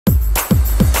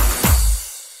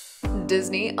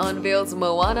Disney unveils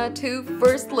Moana 2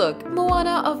 first look.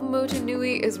 Moana of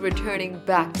Motunui is returning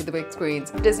back to the big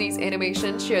screens. Disney's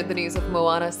Animation shared the news of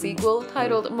Moana sequel,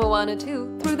 titled Moana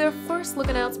 2, through their first look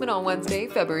announcement on Wednesday,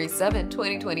 February 7,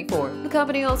 2024. The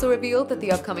company also revealed that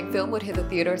the upcoming film would hit the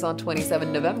theaters on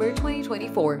 27 November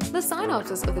 2024. The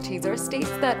synopsis of the teaser states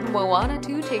that Moana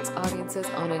 2 takes audiences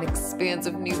on an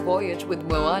expansive new voyage with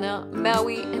Moana,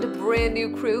 Maui, and a brand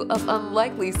new crew of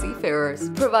unlikely seafarers.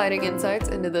 Providing insights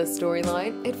into the storyline,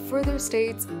 it further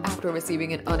states, after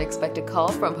receiving an unexpected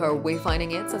call from her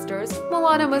wayfinding ancestors,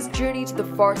 Moana must journey to the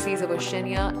far seas of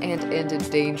Oceania and into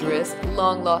dangerous,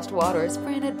 long-lost waters for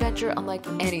an adventure unlike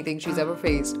anything she's ever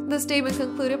faced. The statement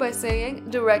concluded by saying,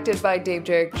 directed by Dave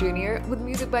Jarrett Jr., with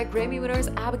music by Grammy winners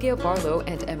Abigail Barlow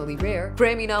and Emily Rare,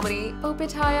 Grammy nominee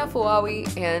Opetaya Foawi,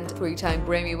 and three-time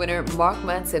Grammy winner Mark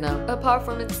Mancina. Apart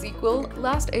from its sequel,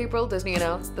 last April Disney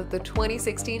announced that the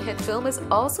 2016 hit film is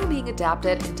also being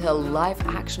adapted into a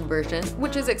live-action version,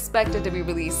 which is expected to be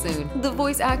released soon. The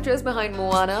voice actress behind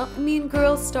Moana, Mean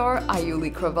Girls star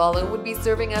Ayuli Cravalho, would be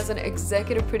serving as an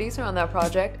executive producer on that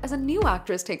project as a new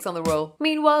actress takes on the role.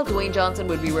 Meanwhile, Dwayne Johnson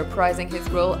would be reprising his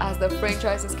role as the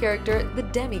franchise's character, the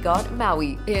demigod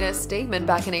Maui. In a statement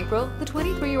back in April, the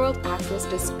 23-year-old actress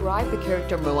described the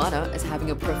character Moana as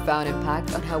having a profound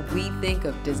impact on how we think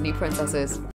of Disney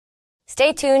princesses.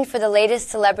 Stay tuned for the latest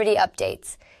celebrity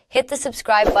updates. Hit the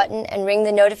subscribe button and ring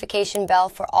the notification bell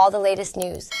for all the latest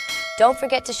news. Don't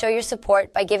forget to show your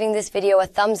support by giving this video a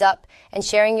thumbs up and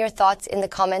sharing your thoughts in the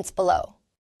comments below.